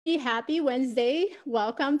Happy Wednesday.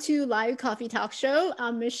 Welcome to Live Coffee Talk Show.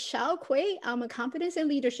 I'm Michelle Quay. I'm a confidence and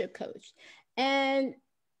leadership coach. And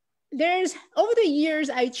over the years,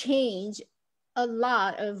 I changed a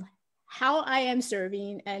lot of how I am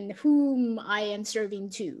serving and whom I am serving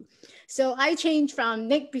to. So I changed from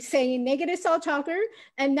saying negative self-talker,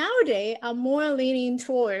 and nowadays I'm more leaning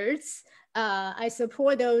towards I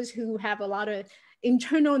support those who have a lot of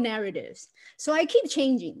internal narratives. So I keep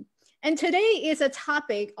changing. And today is a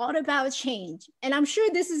topic all about change. And I'm sure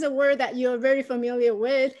this is a word that you're very familiar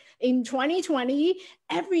with. In 2020,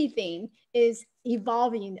 everything is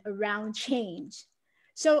evolving around change.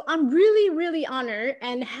 So I'm really, really honored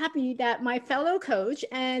and happy that my fellow coach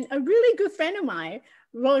and a really good friend of mine,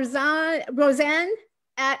 Rosanne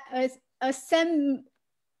at Essiambre,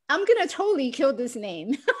 I'm gonna totally kill this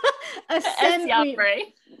name.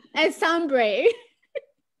 Essiambre. Essiambre.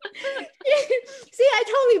 See, I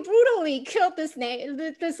totally brutally killed this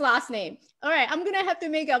last name. All right, I'm gonna have to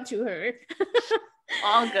make up to her.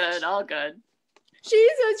 All good, all good.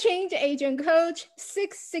 She's a change agent coach,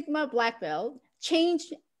 Six Sigma Black Belt,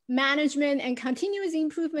 change management and continuous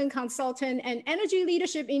improvement consultant, and energy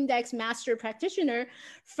leadership index master practitioner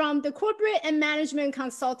from the corporate and management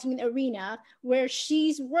consulting arena, where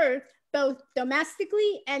she's worked both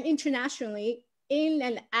domestically and internationally in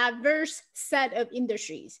an adverse set of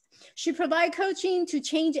industries. She provides coaching to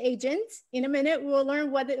change agents. In a minute, we'll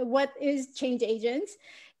learn what is change agents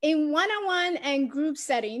in one-on-one and group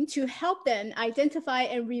setting to help them identify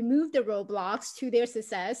and remove the roadblocks to their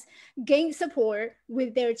success, gain support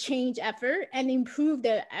with their change effort, and improve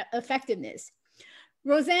their effectiveness.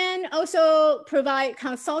 Rosanne also provides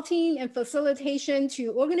consulting and facilitation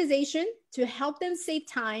to organizations to help them save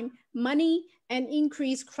time, money, and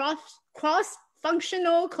increase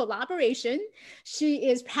cross-functional collaboration. She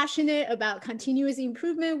is passionate about continuous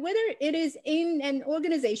improvement, whether it is in an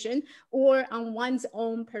organization or on one's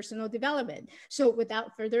own personal development. So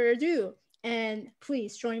without further ado, and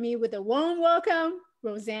please join me with a warm welcome,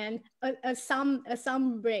 Rosanne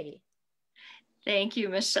Essiambre. Thank you,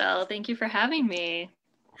 Michelle. Thank you for having me.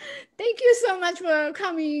 Thank you so much for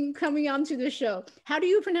coming on to the show. How do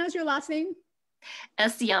you pronounce your last name?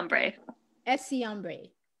 Essiambre. Essiambre.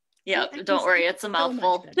 Yep, don't worry, it's a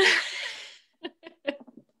mouthful.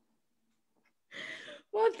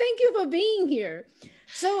 Well, thank you for being here.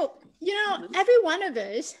 So, every one of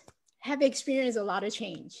us have experienced a lot of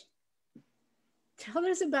change. Tell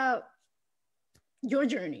us about your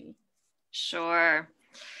journey. Sure.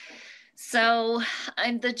 So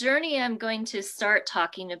the journey I'm going to start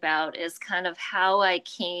talking about is kind of how I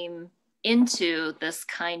came into this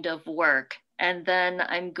kind of work. And then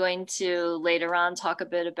I'm going to later on talk a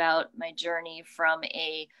bit about my journey from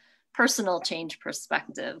a personal change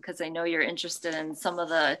perspective, because I know you're interested in some of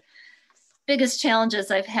the biggest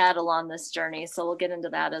challenges I've had along this journey. So we'll get into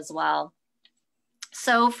that as well.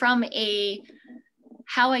 So from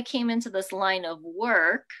how I came into this line of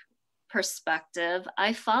work perspective,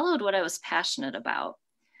 I followed what I was passionate about.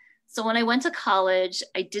 So when I went to college,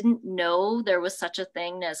 I didn't know there was such a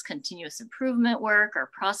thing as continuous improvement work or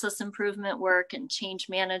process improvement work and change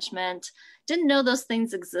management. Didn't know those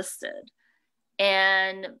things existed.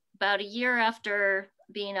 And about a year after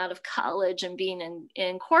being out of college and being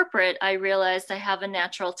in corporate, I realized I have a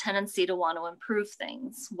natural tendency to want to improve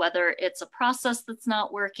things, whether it's a process that's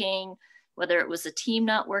not working, whether it was a team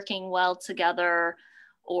not working well together,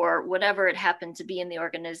 or whatever it happened to be in the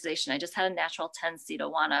organization. I just had a natural tendency to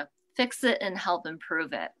want to fix it and help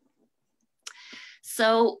improve it.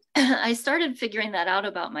 So I started figuring that out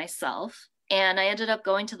about myself. And I ended up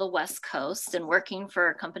going to the West Coast and working for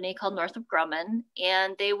a company called Northrop Grumman.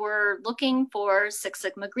 And they were looking for Six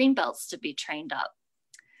Sigma green belts to be trained up.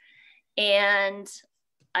 And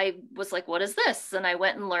I was like, what is this? And I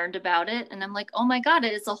went and learned about it. And I'm like, oh my God,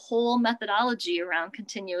 it is a whole methodology around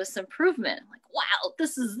continuous improvement. I'm like, wow,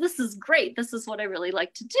 this is great. This is what I really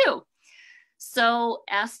like to do. So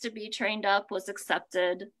asked to be trained up, was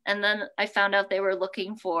accepted. And then I found out they were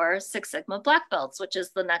looking for Six Sigma black belts, which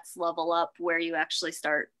is the next level up where you actually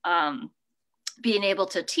start being able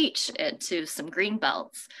to teach it to some green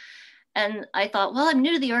belts. And I thought, well, I'm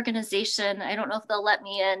new to the organization. I don't know if they'll let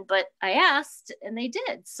me in, but I asked and they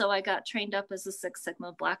did. So I got trained up as a Six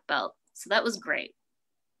Sigma black belt. So that was great.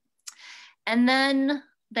 And then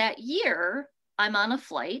that year, I'm on a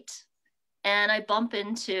flight and I bump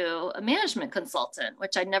into a management consultant,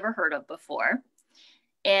 which I'd never heard of before,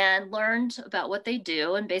 and learned about what they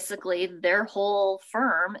do. And basically their whole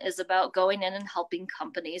firm is about going in and helping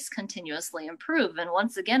companies continuously improve. And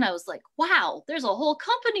once again, I was like, wow, there's a whole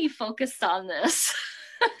company focused on this.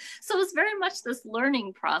 So it was very much this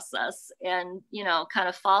learning process and, kind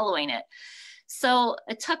of following it. So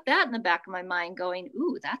I took that in the back of my mind going,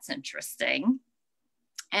 ooh, that's interesting.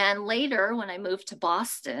 And later when I moved to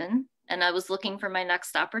Boston and I was looking for my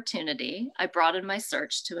next opportunity, I broadened my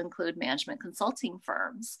search to include management consulting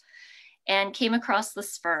firms and came across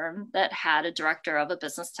this firm that had a director of a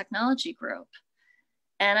business technology group.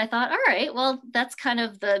 And I thought, all right, well, that's kind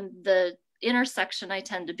of the intersection I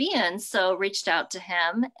tend to be in. So reached out to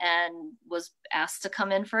him and was asked to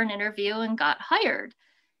come in for an interview and got hired.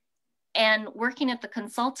 And working at the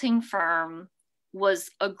consulting firm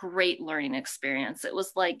was a great learning experience. It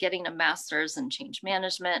was like getting a master's in change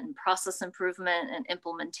management and process improvement and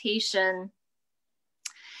implementation.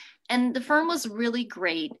 And the firm was really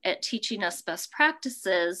great at teaching us best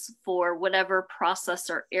practices for whatever process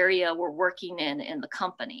or area we're working in the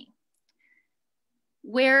company.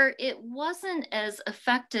 Where it wasn't as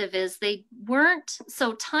effective is they weren't,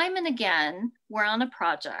 so time and again, we're on a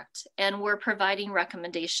project and we're providing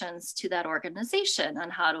recommendations to that organization on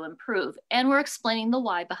how to improve, and we're explaining the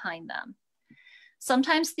why behind them.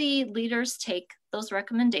 Sometimes the leaders take those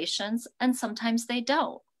recommendations and sometimes they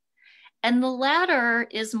don't. And the latter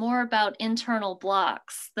is more about internal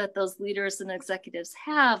blocks that those leaders and executives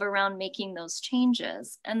have around making those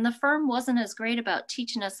changes. And the firm wasn't as great about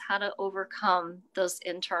teaching us how to overcome those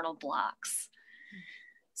internal blocks.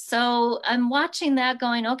 So I'm watching that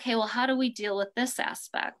going, okay, well, how do we deal with this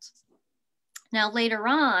aspect? Now, later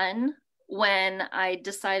on, when I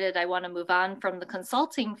decided I want to move on from the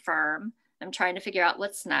consulting firm, I'm trying to figure out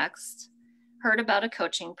what's next, heard about a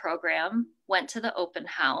coaching program, went to the open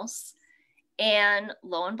house. And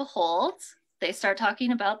lo and behold, they start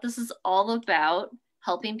talking about this is all about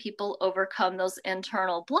helping people overcome those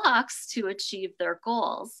internal blocks to achieve their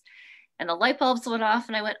goals. And the light bulbs went off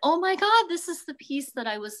and I went, oh my God, this is the piece that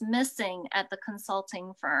I was missing at the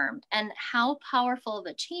consulting firm. And how powerful of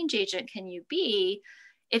a change agent can you be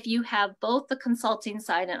if you have both the consulting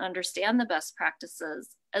side and understand the best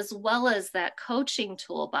practices, as well as that coaching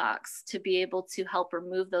toolbox to be able to help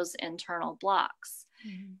remove those internal blocks.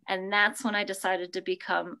 Mm-hmm. And that's when I decided to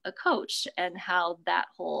become a coach and how that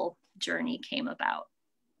whole journey came about.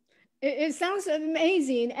 It sounds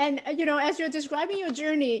amazing. And, as you're describing your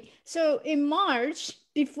journey, so in March,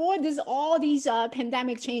 before all these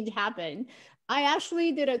pandemic change happened, I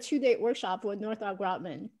actually did a 2-day workshop with Northrop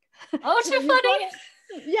Grumman. Oh, too funny.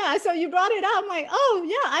 Yeah, so you brought it up. I'm like, oh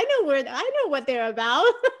yeah, I know what they're about.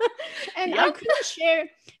 And yep. I couldn't share,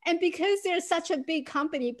 and because they're such a big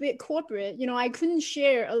company, big corporate, I couldn't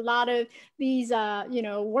share a lot of these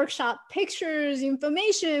workshop pictures,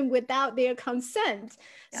 information without their consent.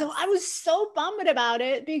 Yes. So I was so bummed about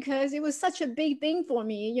it because it was such a big thing for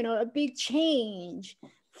me, a big change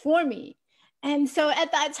for me. And so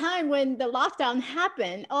at that time when the lockdown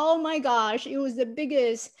happened, oh my gosh, it was the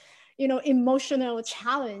biggest emotional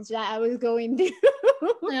challenge that I was going through.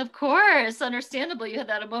 Of course, understandable. You had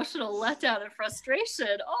that emotional letdown and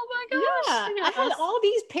frustration. Oh my gosh. Yeah, yes. I had all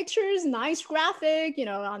these pictures, nice graphic,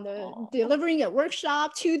 on the delivering a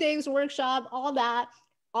workshop, 2 days workshop, all that,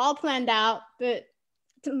 all planned out, but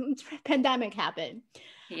the pandemic happened.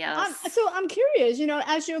 Yes. So I'm curious,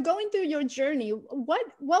 as you're going through your journey, what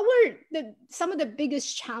were some of the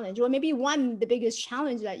biggest challenge, or maybe the biggest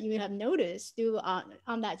challenge that you have noticed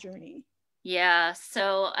on that journey? Yeah,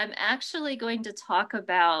 so I'm actually going to talk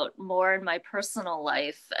about more in my personal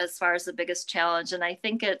life as far as the biggest challenge. And I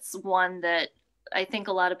think it's one that I think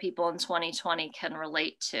a lot of people in 2020 can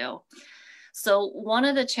relate to. So one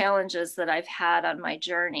of the challenges that I've had on my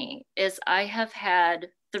journey is I have had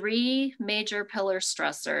 3 major pillar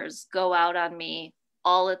stressors go out on me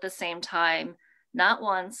all at the same time, not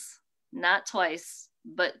once, not twice,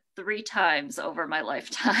 but 3 times over my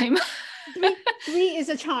lifetime. Three is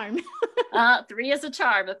a charm. 3 is a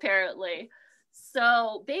charm, apparently.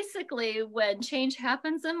 So basically, when change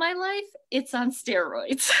happens in my life, it's on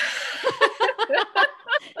steroids.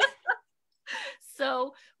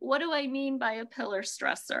 So what do I mean by a pillar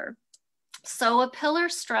stressor? So a pillar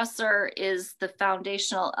stressor is the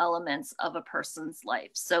foundational elements of a person's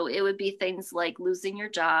life. So it would be things like losing your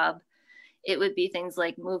job. It would be things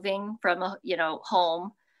like moving from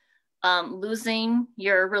home, losing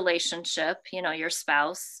your relationship, your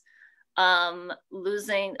spouse,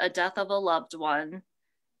 losing a death of a loved one,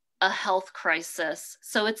 a health crisis.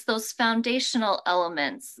 So it's those foundational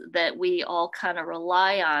elements that we all kind of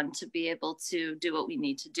rely on to be able to do what we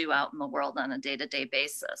need to do out in the world on a day-to-day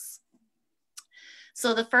basis.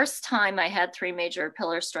 So the first time I had 3 major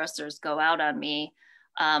pillar stressors go out on me,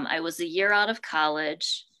 I was a year out of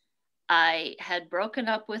college. I had broken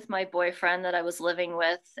up with my boyfriend that I was living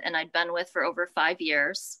with and I'd been with for over 5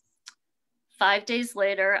 years. 5 days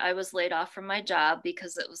later, I was laid off from my job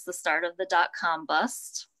because it was the start of the dot-com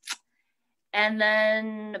bust. And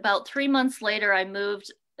then about 3 months later, I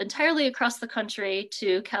moved entirely across the country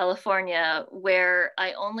to California, where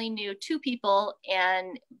I only knew 2 people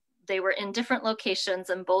and they were in different locations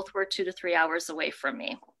and both were 2 to 3 hours away from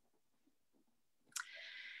me.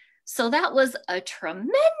 So that was a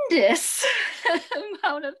tremendous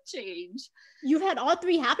amount of change. You've had all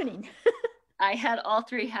 3 happening. I had all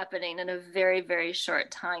 3 happening in a very, very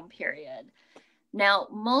short time period. Now,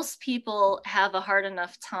 most people have a hard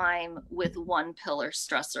enough time with one pillar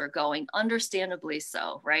stressor going, understandably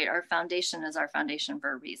so, right? Our foundation is our foundation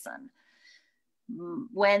for a reason.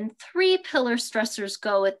 When 3 pillar stressors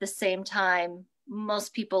go at the same time,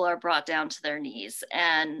 most people are brought down to their knees.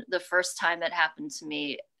 And the first time it happened to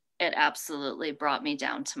me, it absolutely brought me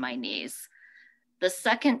down to my knees. The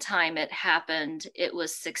second time it happened, it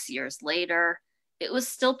was 6 years later. It was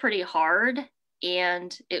still pretty hard,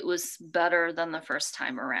 and it was better than the first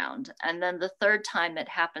time around. And then the third time it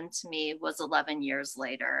happened to me was 11 years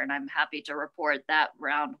later. And I'm happy to report that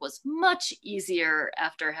round was much easier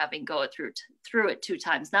after having go through it 2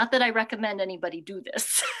 times. Not that I recommend anybody do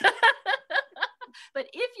this. But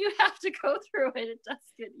if you have to go through it, it does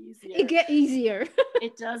get easier. It gets easier.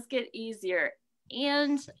 It does get easier.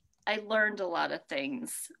 And I learned a lot of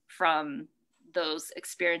things from those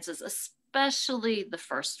experiences, especially the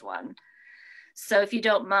first one. So if you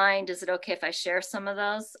don't mind, is it okay if I share some of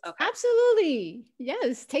those? Okay. Absolutely.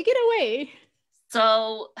 Yes, take it away.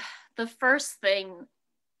 So the first thing,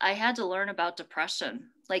 I had to learn about depression.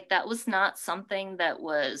 Like, that was not something that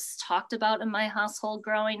was talked about in my household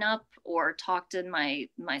growing up or talked in my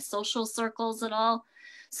social circles at all.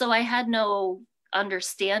 So I had no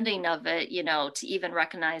understanding of it, to even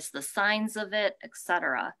recognize the signs of it,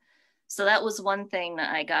 etc. So that was one thing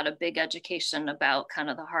that I got a big education about kind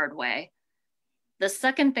of the hard way. The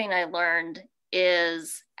second thing I learned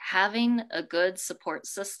is having a good support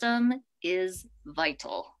system is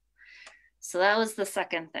vital. So that was the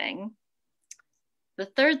second thing. The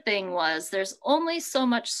third thing was there's only so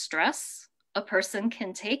much stress a person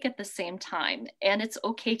can take at the same time, and it's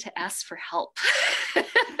okay to ask for help.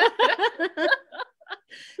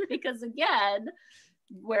 Because again,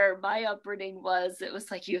 where my upbringing was, it was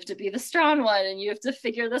like, you have to be the strong one and you have to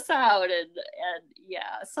figure this out. And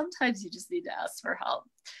yeah, sometimes you just need to ask for help.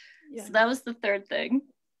 Yeah. So that was the third thing.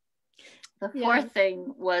 The fourth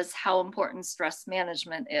thing was how important stress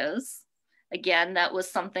management is. Again, that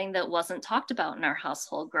was something that wasn't talked about in our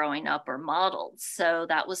household growing up or modeled. So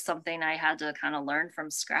that was something I had to kind of learn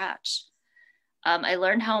from scratch. I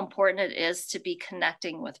learned how important it is to be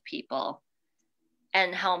connecting with people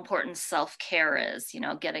and how important self-care is,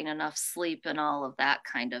 getting enough sleep and all of that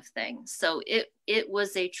kind of thing. So it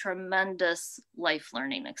was a tremendous life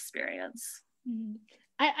learning experience.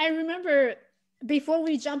 I remember before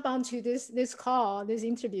we jump onto this call, this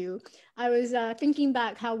interview, I was thinking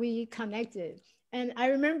back how we connected. And I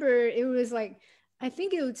remember it was like, I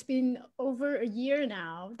think it's been over a year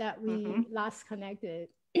now that we last connected.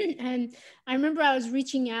 And I remember I was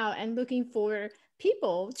reaching out and looking for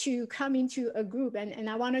people to come into a group. And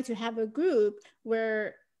I wanted to have a group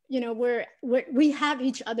where, where we have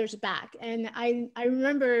each other's back. And I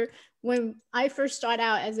remember when I first started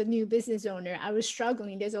out as a new business owner, I was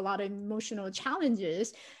struggling. There's a lot of emotional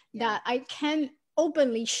challenges that I can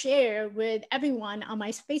openly share with everyone on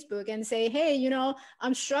my Facebook and say, hey,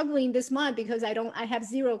 I'm struggling this month because I have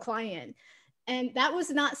 0 client. And that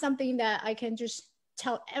was not something that I can just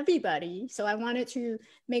tell everybody. So I wanted to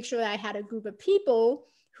make sure that I had a group of people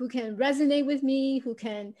who can resonate with me, who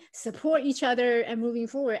can support each other and moving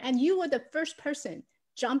forward. And you were the first person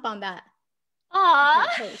jump on that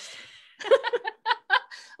post.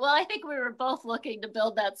 Well, I think we were both looking to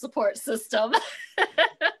build that support system.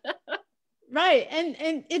 Right.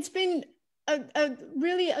 And it's been a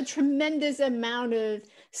really a tremendous amount of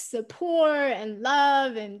support and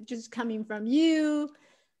love and just coming from you.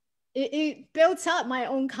 It built up my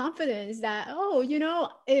own confidence that,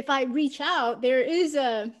 if I reach out, there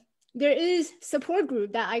is support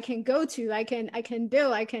group that I can go to, I can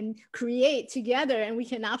build, I can create together, and we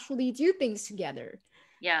can actually do things together.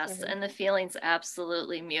 Yes. And the feeling's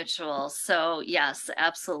absolutely mutual. So yes,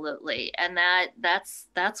 absolutely. And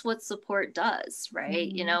that's what support does,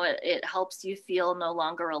 right? It helps you feel no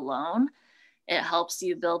longer alone. It helps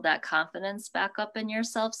you build that confidence back up in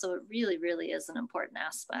yourself. So it really, really is an important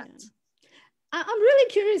aspect. I'm really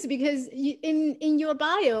curious because in your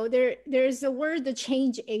bio, there's the word, the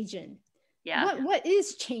change agent. Yeah. What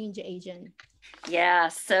is change agent? Yeah,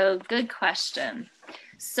 so good question.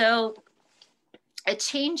 So a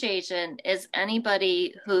change agent is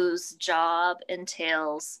anybody whose job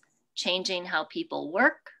entails changing how people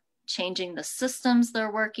work, changing the systems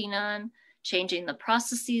they're working on, changing the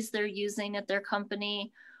processes they're using at their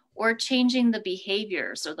company, or changing the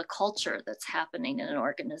behaviors or the culture that's happening in an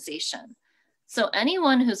organization. So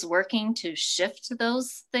anyone who's working to shift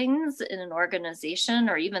those things in an organization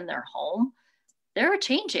or even their home, they're a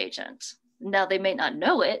change agent. Now, they may not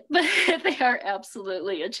know it, but they are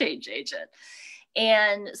absolutely a change agent.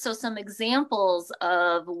 And so some examples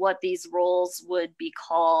of what these roles would be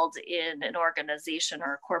called in an organization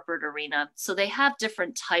or a corporate arena. So they have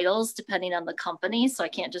different titles depending on the company. So I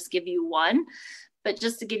can't just give you one, but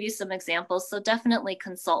just to give you some examples. So definitely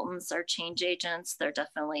consultants are change agents. They're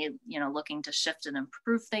definitely, looking to shift and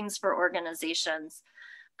improve things for organizations.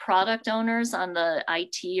 Product owners on the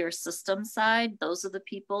IT or system side, those are the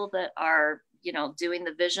people that are doing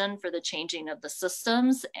the vision for the changing of the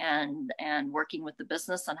systems and working with the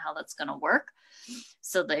business on how that's going to work.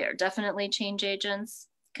 So they are definitely change agents.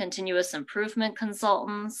 Continuous improvement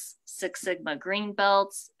consultants, Six Sigma green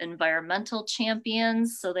belts, environmental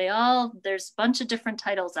champions. So there's a bunch of different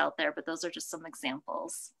titles out there, but those are just some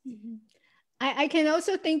examples. Mm-hmm. I can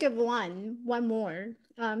also think of one more.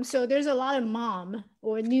 So there's a lot of mom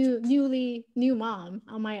or new mom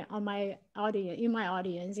on my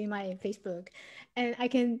audience, in my Facebook, and I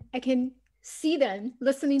can see them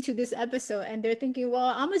listening to this episode, and they're thinking,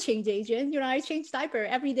 well, I'm a change agent. I change diaper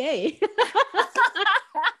every day.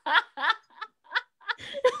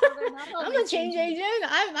 I'm a change agent.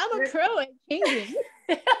 I'm a pro at changing.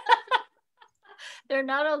 They're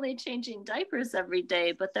not only changing diapers every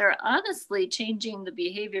day, but they're honestly changing the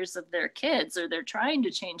behaviors of their kids, or they're trying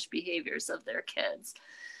to change behaviors of their kids.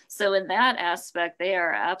 So in that aspect, they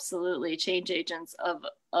are absolutely change agents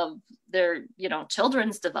of their,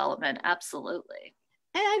 children's development. Absolutely.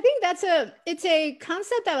 And I think it's a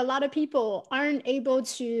concept that a lot of people aren't able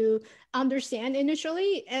to understand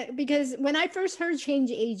initially, because when I first heard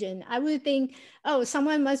change agent, I would think, oh,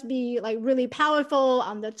 someone must be like really powerful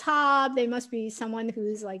on the top. They must be someone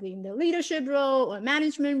who's like in the leadership role or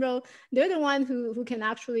management role. They're the one who can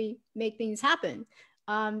actually make things happen.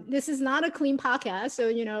 This is not a clean podcast,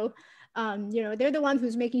 so they're the one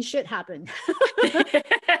who's making shit happen.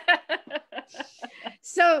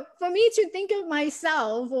 So for me to think of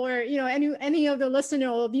myself, or any of the listener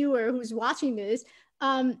or viewer who's watching this,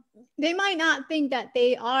 they might not think that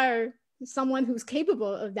they are someone who's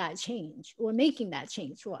capable of that change or making that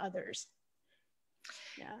change for others.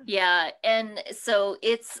 Yeah. And so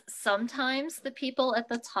it's sometimes the people at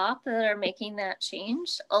the top that are making that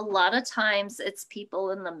change. A lot of times it's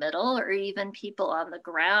people in the middle or even people on the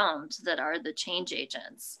ground that are the change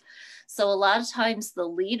agents. So a lot of times the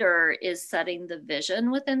leader is setting the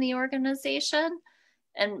vision within the organization.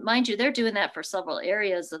 And mind you, they're doing that for several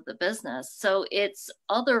areas of the business. So it's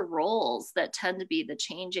other roles that tend to be the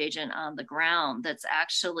change agent on the ground that's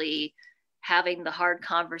actually having the hard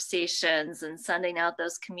conversations and sending out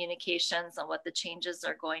those communications on what the changes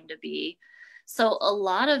are going to be. So a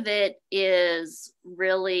lot of it is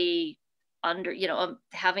really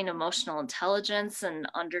having emotional intelligence and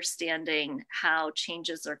understanding how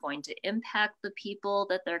changes are going to impact the people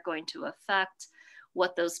that they're going to affect,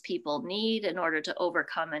 what those people need in order to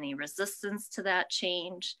overcome any resistance to that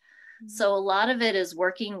change. Mm-hmm. So a lot of it is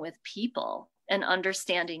working with people and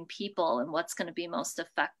understanding people and what's going to be most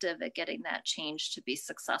effective at getting that change to be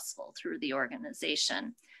successful through the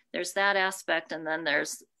organization. There's that aspect, and then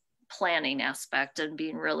there's planning aspect and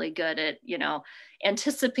being really good at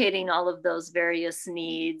anticipating all of those various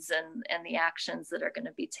needs and the actions that are going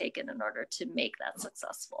to be taken in order to make that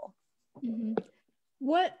successful. Mm-hmm.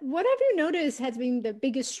 What have you noticed has been the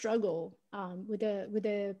biggest struggle with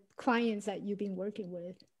the clients that you've been working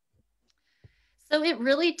with? So it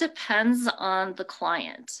really depends on the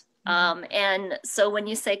client. Mm-hmm. And so when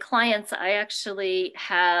you say clients, I actually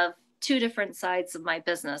have two different sides of my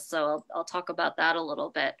business. So I'll talk about that a little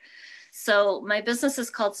bit. So my business is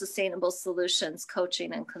called Sustainable Solutions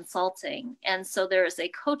Coaching and Consulting. And so there is a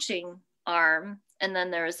coaching arm, and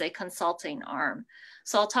then there is a consulting arm.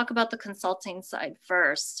 So I'll talk about the consulting side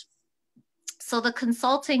first. So the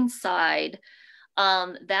consulting side,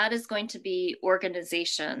 that is going to be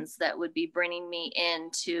organizations that would be bringing me in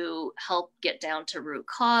to help get down to root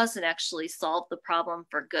cause and actually solve the problem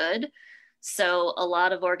for good. So a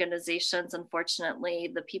lot of organizations,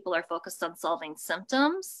 unfortunately, the people are focused on solving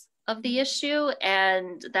symptoms of the issue,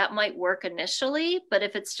 and that might work initially, but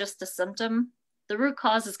if it's just a symptom, the root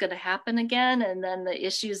cause is going to happen again, and then the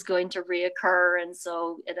issue is going to reoccur. And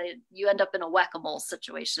so you end up in a whack-a-mole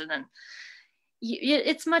situation. And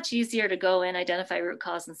it's much easier to go in, identify root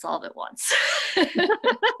cause, and solve it once.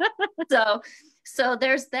 So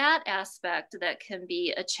there's that aspect that can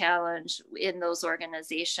be a challenge in those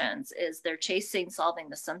organizations, is they're chasing solving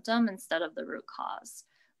the symptom instead of the root cause.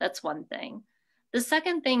 That's one thing. The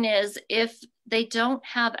second thing is, if they don't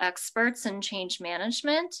have experts in change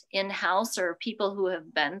management in-house, or people who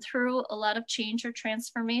have been through a lot of change or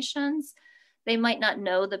transformations, they might not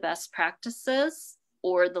know the best practices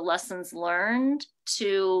or the lessons learned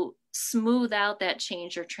to smooth out that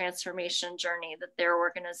change or transformation journey that their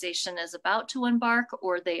organization is about to embark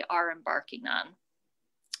or they are embarking on.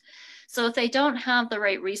 So if they don't have the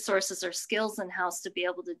right resources or skills in-house to be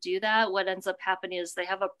able to do that, what ends up happening is they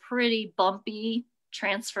have a pretty bumpy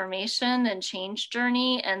transformation and change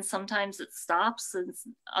journey, and sometimes it stops and it's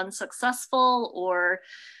unsuccessful, or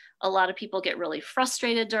a lot of people get really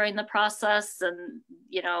frustrated during the process. And,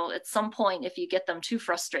 you know, at some point, if you get them too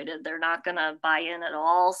frustrated, they're not going to buy in at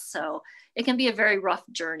all. So it can be a very rough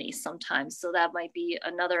journey sometimes. So that might be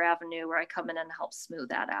another avenue where I come in and help smooth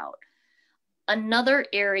that out. Another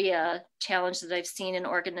area challenge that I've seen in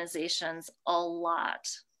organizations a lot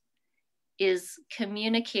is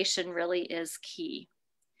communication really is key.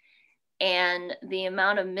 And the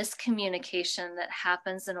amount of miscommunication that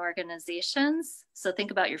happens in organizations. So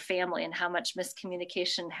think about your family and how much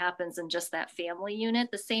miscommunication happens in just that family unit.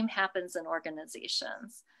 The same happens in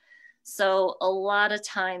organizations. So a lot of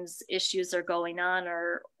times issues are going on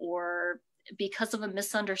or because of a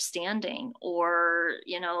misunderstanding, or,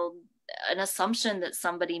 you know, an assumption that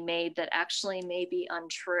somebody made that actually may be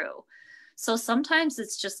untrue. So sometimes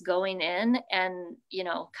it's just going in and, you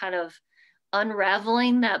know, kind of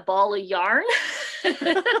unraveling that ball of yarn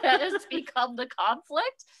that has become the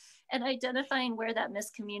conflict, and identifying where that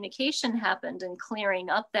miscommunication happened and clearing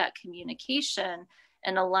up that communication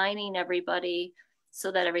and aligning everybody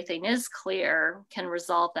so that everything is clear, can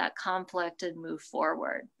resolve that conflict and move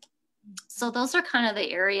forward. So those are kind of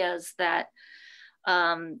the areas that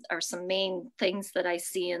are some main things that I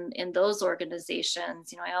see in those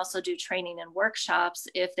organizations. You know, I also do training and workshops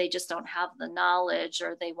if they just don't have the knowledge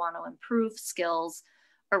or they want to improve skills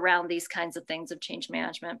around these kinds of things of change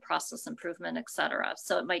management, process improvement, et cetera.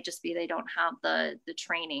 So it might just be they don't have the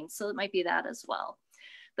training. So it might be that as well.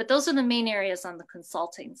 But those are the main areas on the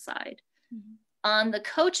consulting side. Mm-hmm. On the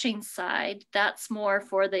coaching side, that's more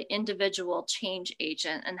for the individual change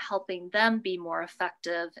agent and helping them be more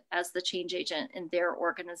effective as the change agent in their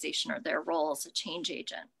organization or their role as a change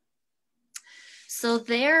agent. So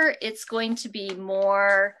there, it's going to be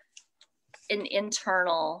more an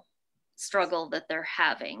internal struggle that they're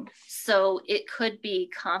having. So it could be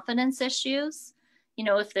confidence issues, you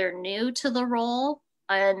know, if they're new to the role.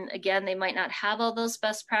 And again, they might not have all those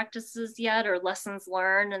best practices yet or lessons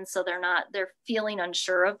learned. And so they're feeling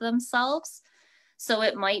unsure of themselves. So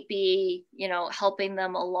it might be, you know, helping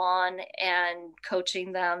them along and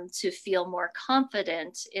coaching them to feel more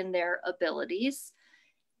confident in their abilities.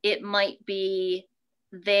 It might be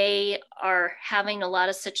they are having a lot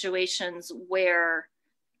of situations where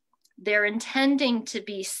they're intending to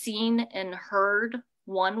be seen and heard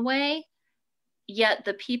one way, yet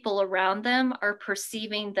the people around them are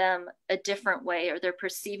perceiving them a different way, or they're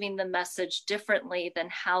perceiving the message differently than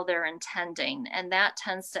how they're intending. And that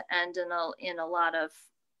tends to end in a lot of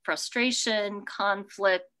frustration,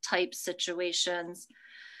 conflict type situations.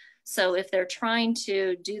 So if they're trying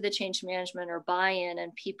to do the change management or buy-in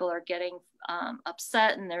and people are getting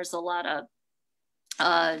upset and there's a lot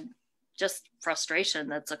of just frustration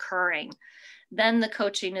that's occurring, then the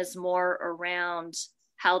coaching is more around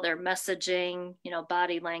how they're messaging, you know,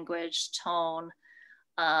 body language, tone,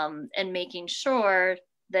 and making sure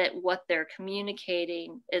that what they're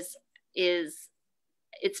communicating is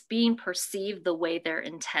it's being perceived the way they're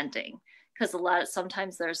intending, because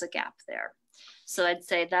sometimes there's a gap there. So I'd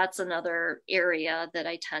say that's another area that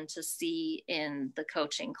I tend to see in the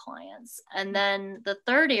coaching clients. And then the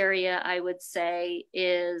third area I would say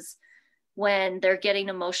is when they're getting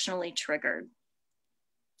emotionally triggered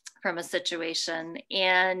from a situation.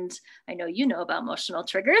 And I know you know about emotional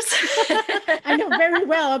triggers. I know very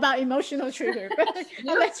well about emotional trigger,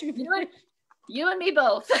 but you and me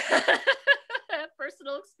both have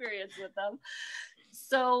personal experience with them.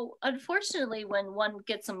 So unfortunately, when one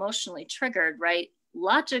gets emotionally triggered, right,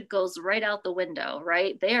 logic goes right out the window,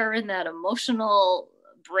 right? They are in that emotional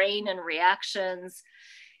brain and reactions.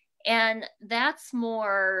 And that's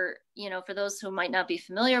more, you know, for those who might not be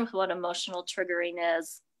familiar with what emotional triggering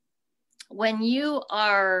is, when you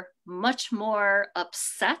are much more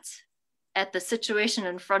upset at the situation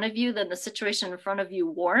in front of you than the situation in front of you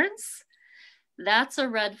warrants, that's a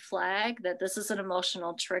red flag that this is an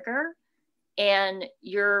emotional trigger. And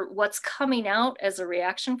what's coming out as a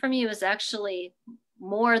reaction from you is actually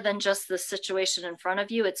more than just the situation in front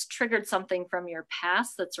of you. It's triggered something from your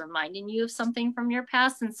past that's reminding you of something from your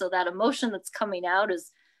past. And so that emotion that's coming out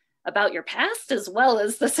is about your past as well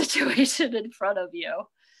as the situation in front of you.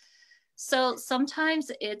 So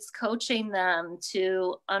sometimes it's coaching them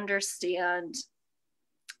to understand,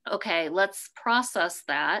 okay, let's process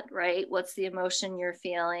that, right? What's the emotion you're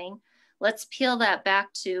feeling? Let's peel that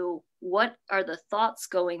back to what are the thoughts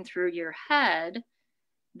going through your head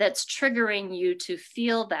that's triggering you to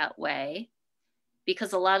feel that way.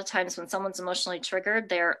 Because a lot of times when someone's emotionally triggered,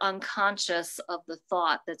 they're unconscious of the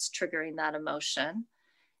thought that's triggering that emotion.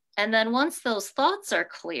 And then once those thoughts are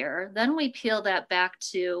clear, then we peel that back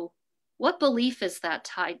to what belief is that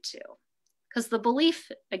tied to? Because the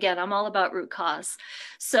belief, again, I'm all about root cause.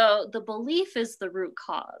 So the belief is the root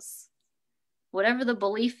cause. Whatever the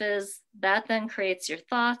belief is, that then creates your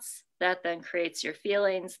thoughts, that then creates your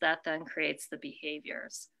feelings, that then creates the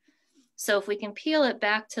behaviors. So if we can peel it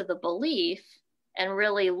back to the belief and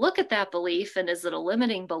really look at that belief, and is it a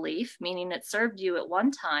limiting belief, meaning it served you at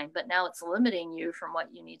one time, but now it's limiting you from what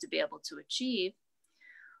you need to be able to achieve?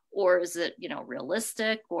 Or is it,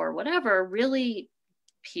 realistic or whatever? Really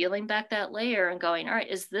peeling back that layer and going, all right,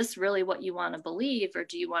 is this really what you want to believe? Or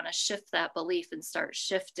do you want to shift that belief and start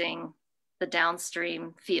shifting the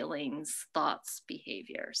downstream feelings, thoughts,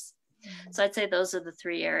 behaviors? Mm-hmm. So I'd say those are the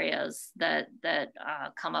three areas that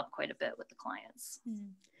come up quite a bit with the clients. Mm-hmm.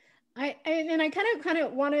 I kind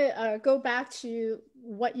of want to go back to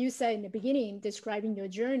what you said in the beginning, describing your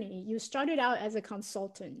journey. You started out as a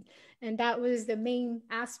consultant, and that was the main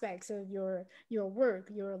aspects of your work.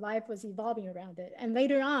 Your life was evolving around it, and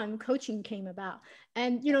later on, coaching came about.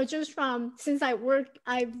 And just since I've worked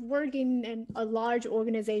in a large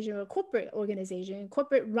organization, or corporate organization,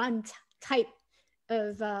 corporate run type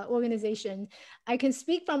of organization, I can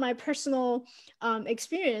speak from my personal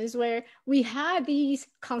experience, where we had these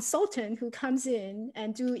consultant who comes in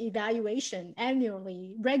and do evaluation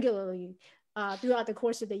annually, regularly, throughout the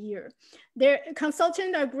course of the year. Their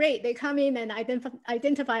consultants are great. They come in and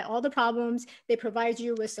identify all the problems. They provide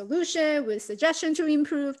you with solution, with suggestion to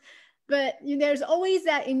improve. But there's always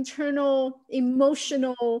that internal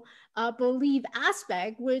emotional belief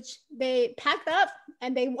aspect, which they packed up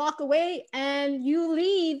and they walk away, and you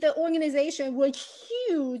leave the organization with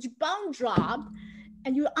huge bomb drop,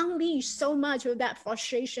 and you unleash so much of that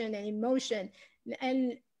frustration and emotion.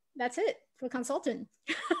 And that's it for consultant.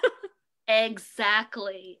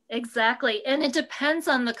 Exactly. And it depends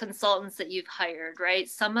on the consultants that you've hired, right?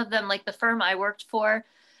 Some of them, like the firm I worked for,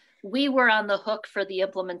 we were on the hook for the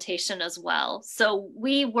implementation as well. So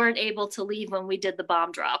we weren't able to leave when we did the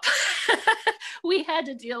bomb drop. We had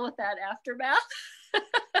to deal with that aftermath.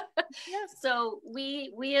 Yeah. So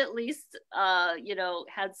we at least,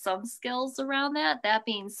 had some skills around that. That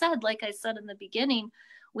being said, like I said in the beginning,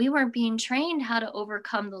 we weren't being trained how to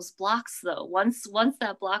overcome those blocks though. Once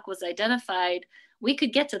that block was identified, we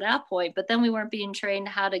could get to that point, but then we weren't being trained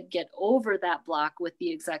how to get over that block with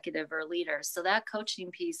the executive or leader. So that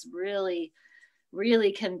coaching piece really,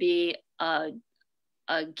 really can be a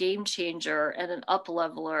game changer and an up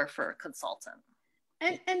leveler for a consultant.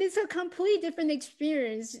 And it's a completely different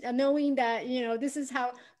experience, knowing that, this is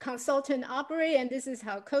how consultant operate and this is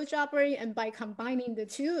how coach operate. And by combining the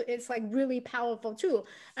two, it's like really powerful too.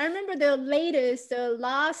 I remember the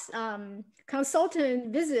last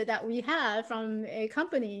consultant visit that we had from a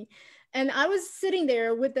company. And I was sitting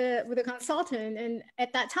there with the consultant. And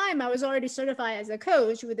at that time, I was already certified as a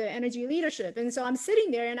coach with the energy leadership. And so I'm sitting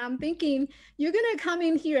there and I'm thinking, you're going to come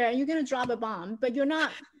in here and you're going to drop a bomb, but you're not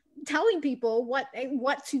telling people what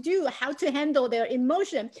to do, how to handle their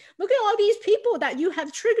emotion. Look at all these people that you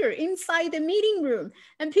have triggered inside the meeting room,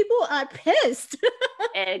 and people are pissed.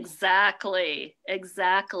 Exactly.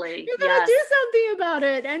 You gotta do something about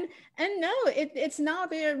it. And no, it's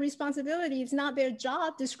not their responsibility. It's not their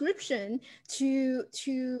job description to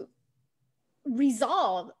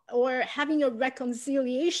resolve or having a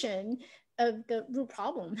reconciliation of the root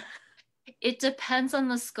problem. It depends on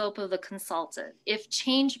the scope of the consultant. If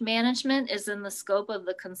change management is in the scope of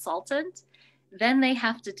the consultant, then they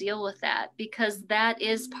have to deal with that, because that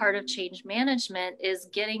is part of change management, is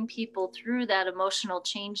getting people through that emotional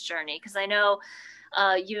change journey. Because I know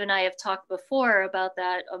you and I have talked before about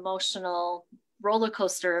that emotional roller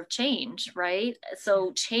coaster of change, right?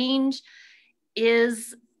 So change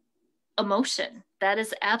is emotion. That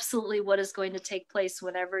is absolutely what is going to take place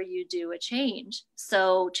whenever you do a change.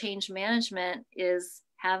 So change management is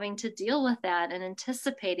having to deal with that and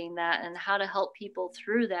anticipating that and how to help people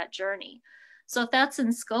through that journey. So if that's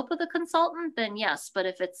in scope of the consultant, then yes. But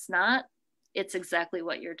if it's not, it's exactly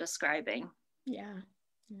what you're describing. Yeah.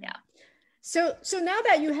 Yeah. So now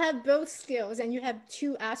that you have both skills and you have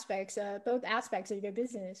both aspects of your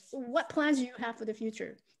business, what plans do you have for the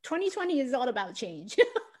future? 2020 is all about change.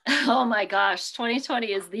 Oh my gosh,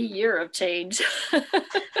 2020 is the year of change.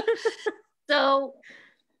 So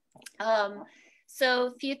a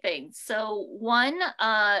few things. So one,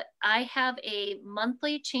 I have a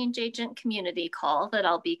monthly change agent community call that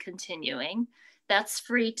I'll be continuing. That's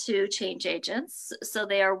free to change agents. So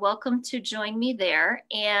they are welcome to join me there.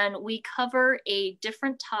 And we cover a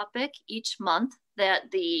different topic each month.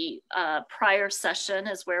 That the prior session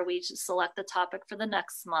is where we select the topic for the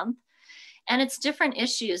next month. And it's different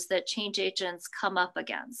issues that change agents come up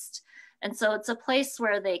against. And so it's a place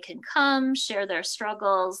where they can come, share their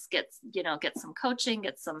struggles, get some coaching,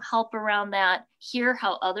 get some help around that, hear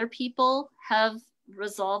how other people have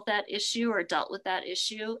resolved that issue or dealt with that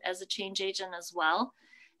issue as a change agent as well.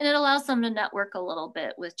 And it allows them to network a little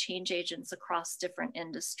bit with change agents across different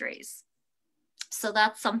industries. So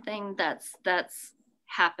that's something that's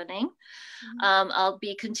happening. I'll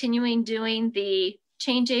be continuing doing the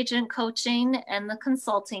change agent coaching and the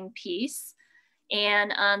consulting piece.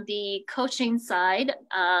 And on the coaching side,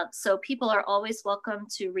 so people are always welcome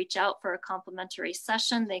to reach out for a complimentary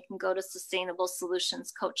session. They can go to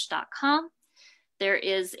sustainablesolutionscoach.com. There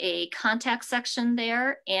is a contact section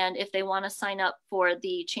there. And if they want to sign up for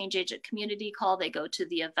the change agent community call, they go to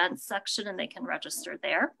the events section and they can register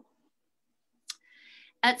there.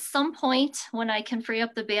 At some point, when I can free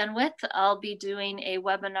up the bandwidth, I'll be doing a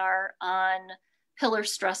webinar on pillar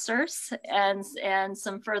stressors and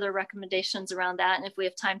some further recommendations around that. And if we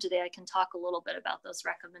have time today, I can talk a little bit about those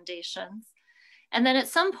recommendations. And then at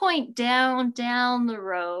some point down the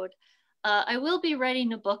road, I will be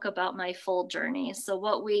writing a book about my full journey. So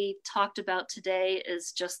what we talked about today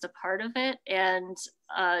is just a part of it. And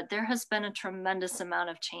there has been a tremendous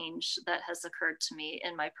amount of change that has occurred to me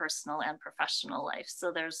in my personal and professional life.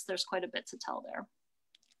 So there's quite a bit to tell there.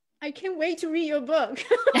 I can't wait to read your book.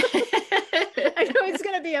 I know it's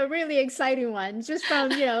going to be a really exciting one, just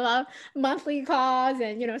from, monthly calls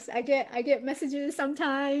and, I get messages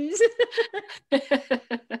sometimes.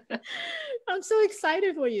 I'm so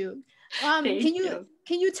excited for you. Can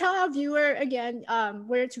you tell our viewer again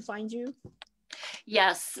where to find you?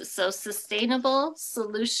 Yes. So Sustainable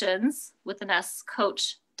Solutions with an S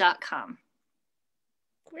coach.com.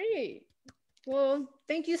 Great. Well,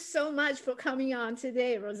 thank you so much for coming on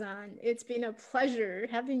today, Rosanne. It's been a pleasure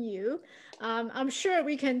having you. I'm sure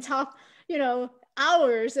we can talk,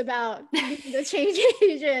 hours about being the change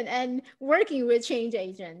agent and working with change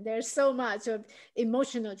agent. There's so much of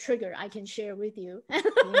emotional trigger I can share with you.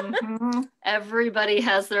 Mm-hmm. Everybody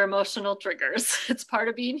has their emotional triggers. It's part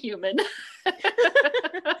of being human.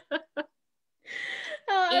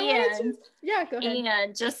 Go ahead.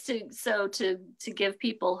 And just to give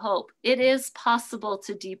people hope, it is possible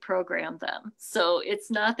to deprogram them. So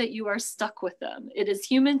it's not that you are stuck with them. It is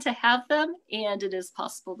human to have them, and it is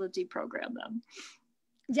possible to deprogram them.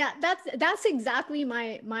 Yeah, that's exactly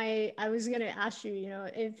my I was gonna ask you,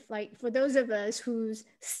 if like for those of us who's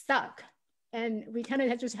stuck and we kind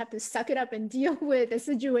of just have to suck it up and deal with the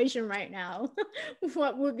situation right now,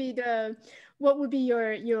 what would be your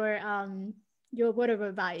word of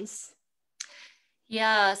advice?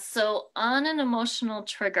 Yeah, so on an emotional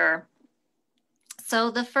trigger, so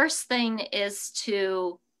the first thing is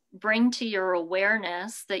to bring to your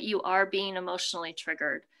awareness that you are being emotionally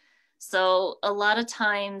triggered. So a lot of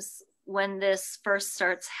times when this first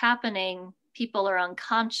starts happening, people are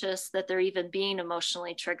unconscious that they're even being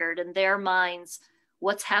emotionally triggered. In their minds,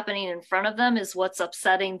 what's happening in front of them is what's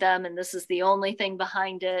upsetting them, and this is the only thing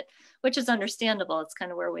behind it, which is understandable. It's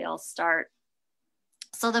kind of where we all start.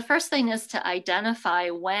 So the first thing is to identify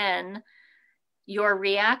when your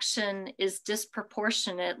reaction is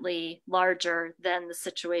disproportionately larger than the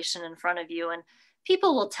situation in front of you. And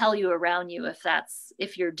people will tell you around you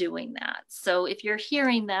if you're doing that. So if you're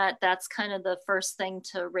hearing that, that's kind of the first thing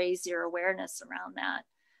to raise your awareness around that.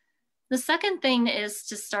 The second thing is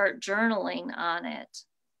to start journaling on it.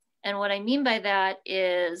 And what I mean by that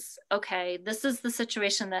is, okay, this is the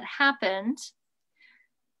situation that happened.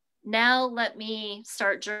 Now let me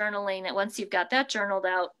start journaling. And once you've got that journaled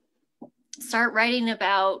out, start writing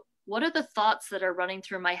about what are the thoughts that are running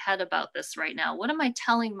through my head about this right now? What am I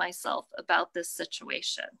telling myself about this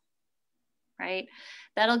situation? Right?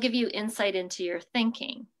 That'll give you insight into your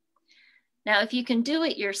thinking. Now, if you can do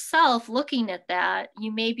it yourself, looking at that,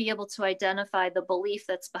 you may be able to identify the belief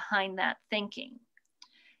that's behind that thinking.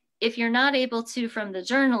 If you're not able to from the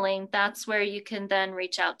journaling, that's where you can then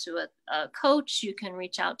reach out to a coach, you can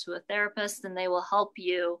reach out to a therapist, and they will help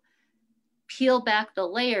you peel back the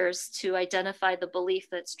layers to identify the belief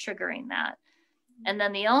that's triggering that. And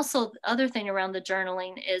then the other thing around the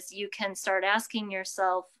journaling is you can start asking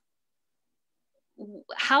yourself,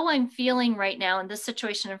 how I'm feeling right now in this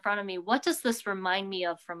situation in front of me, what does this remind me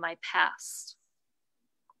of from my past?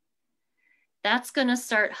 That's going to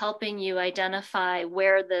start helping you identify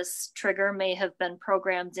where this trigger may have been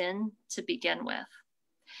programmed in to begin with,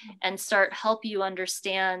 and start help you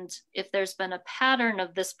understand if there's been a pattern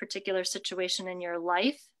of this particular situation in your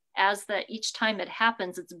life. As that each time it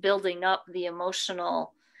happens, it's building up the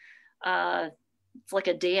emotional, it's like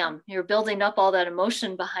a dam. You're building up all that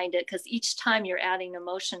emotion behind it because each time you're adding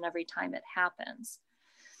emotion every time it happens.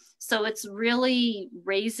 So it's really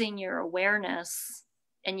raising your awareness,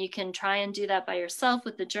 and you can try and do that by yourself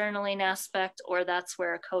with the journaling aspect, or that's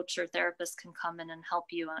where a coach or therapist can come in and help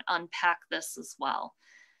you unpack this as well.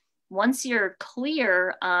 Once you're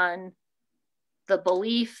clear on the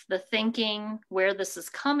belief, the thinking, where this is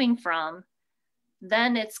coming from,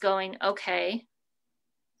 then it's going, okay,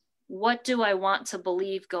 what do I want to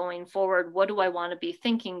believe going forward? What do I want to be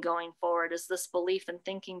thinking going forward? Is this belief and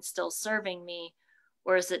thinking still serving me?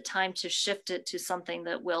 Or is it time to shift it to something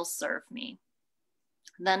that will serve me?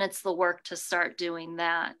 Then it's the work to start doing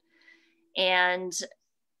that. And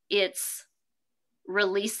it's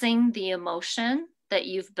releasing the emotion that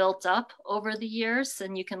you've built up over the years.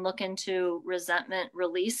 And you can look into resentment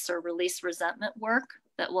release or release resentment work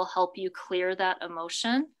that will help you clear that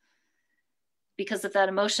emotion. Because if that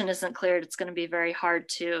emotion isn't cleared, it's going to be very hard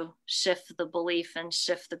to shift the belief and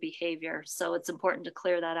shift the behavior. So it's important to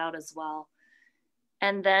clear that out as well.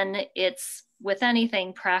 And then it's, with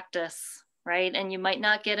anything, practice, right? And you might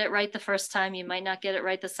not get it right the first time, you might not get it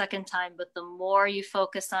right the second time, but the more you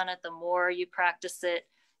focus on it, the more you practice it,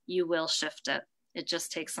 you will shift it. It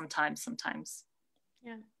just takes some time sometimes.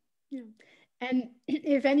 Yeah. And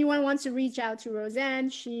if anyone wants to reach out to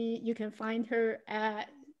Rosanne, you can find her at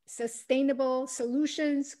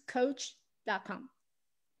sustainablesolutionscoach.com.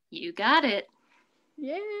 You got it.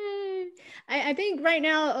 Yay. I think right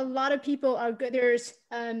now a lot of people are good. There's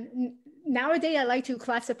nowadays I like to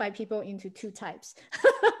classify people into two types.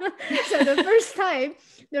 So the first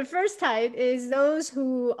type is those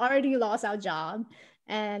who already lost our job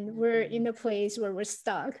and we're in a place where we're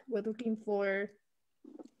stuck. We're looking for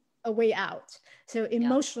a way out. So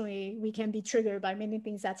emotionally, we can be triggered by many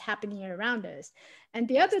things that's happening around us. And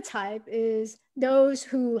the other type is those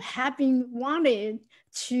who have been wanted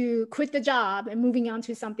to quit the job and moving on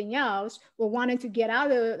to something else, or wanted to get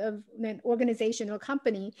out of an organization or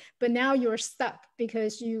company, but now you're stuck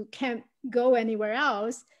because you can't go anywhere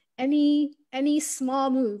else. Any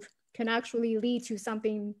small move can actually lead to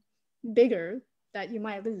something bigger that you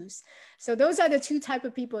might lose. So those are the two type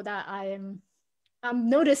of people that I'm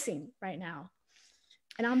noticing right now.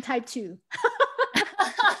 And I'm type 2.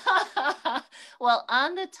 Well,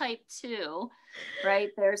 on the type 2, right,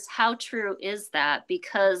 there's how true is that?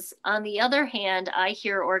 Because on the other hand, I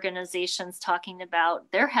hear organizations talking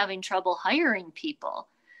about they're having trouble hiring people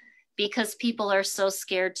because people are so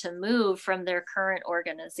scared to move from their current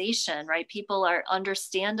organization, right? People are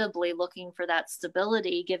understandably looking for that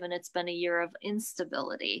stability given it's been a year of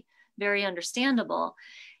instability. Very understandable.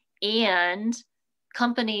 And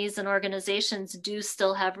companies and organizations do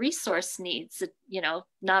still have resource needs.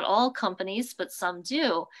 Not all companies, but some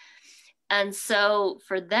do. And so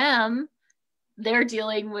for them, they're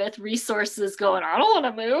dealing with resources going, I don't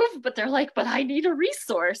want to move, but they're like, but I need a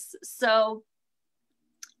resource. So,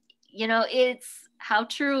 it's how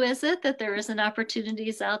true is it that there isn't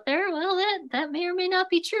opportunities out there? Well, that may or may not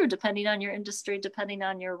be true, depending on your industry, depending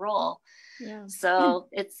on your role. Yeah. So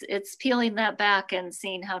it's peeling that back and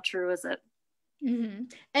seeing how true is it. Mm-hmm.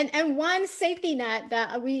 And one safety net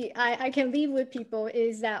that I can leave with people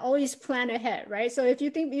is that always plan ahead, right? So if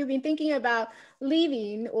you've been thinking about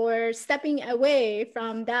leaving or stepping away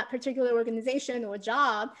from that particular organization or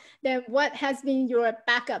job, then what has been your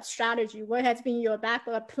backup strategy? What has been your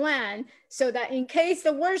backup plan so that in case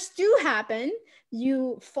the worst do happen,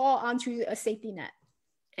 you fall onto a safety net?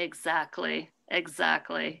 Exactly.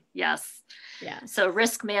 Yes. Yeah. So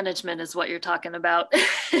risk management is what you're talking about.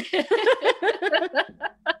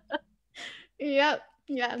 Yep.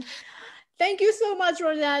 Yeah. Thank you so much,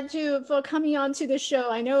 Rosanne, for coming on to the show.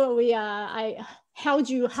 I know I held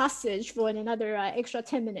you hostage for another extra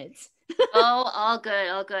 10 minutes. Oh, all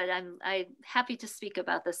good. I'm happy to speak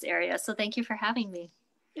about this area. So thank you for having me.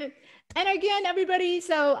 And again, everybody,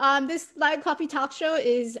 so this live coffee talk show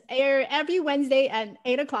is aired every Wednesday at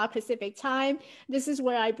 8 o'clock Pacific time. This is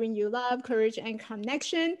where I bring you love, courage, and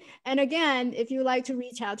connection. And again, if you like to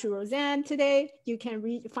reach out to Rosanne today, you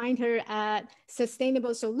can find her at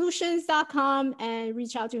sustainablesolutions.com and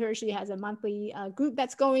reach out to her. She has a monthly group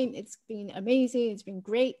that's going. It's been amazing. It's been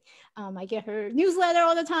great. I get her newsletter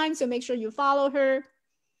all the time, so make sure you follow her.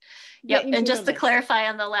 Yep. And just to clarify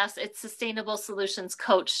on the last, it's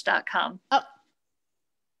sustainablesolutionscoach.com. Oh,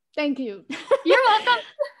 thank you. You're welcome.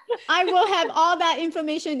 I will have all that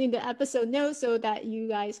information in the episode notes so that you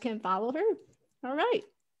guys can follow her. All right.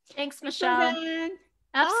 Thanks, Michelle. Rosanne.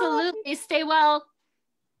 Absolutely. Bye. Stay well.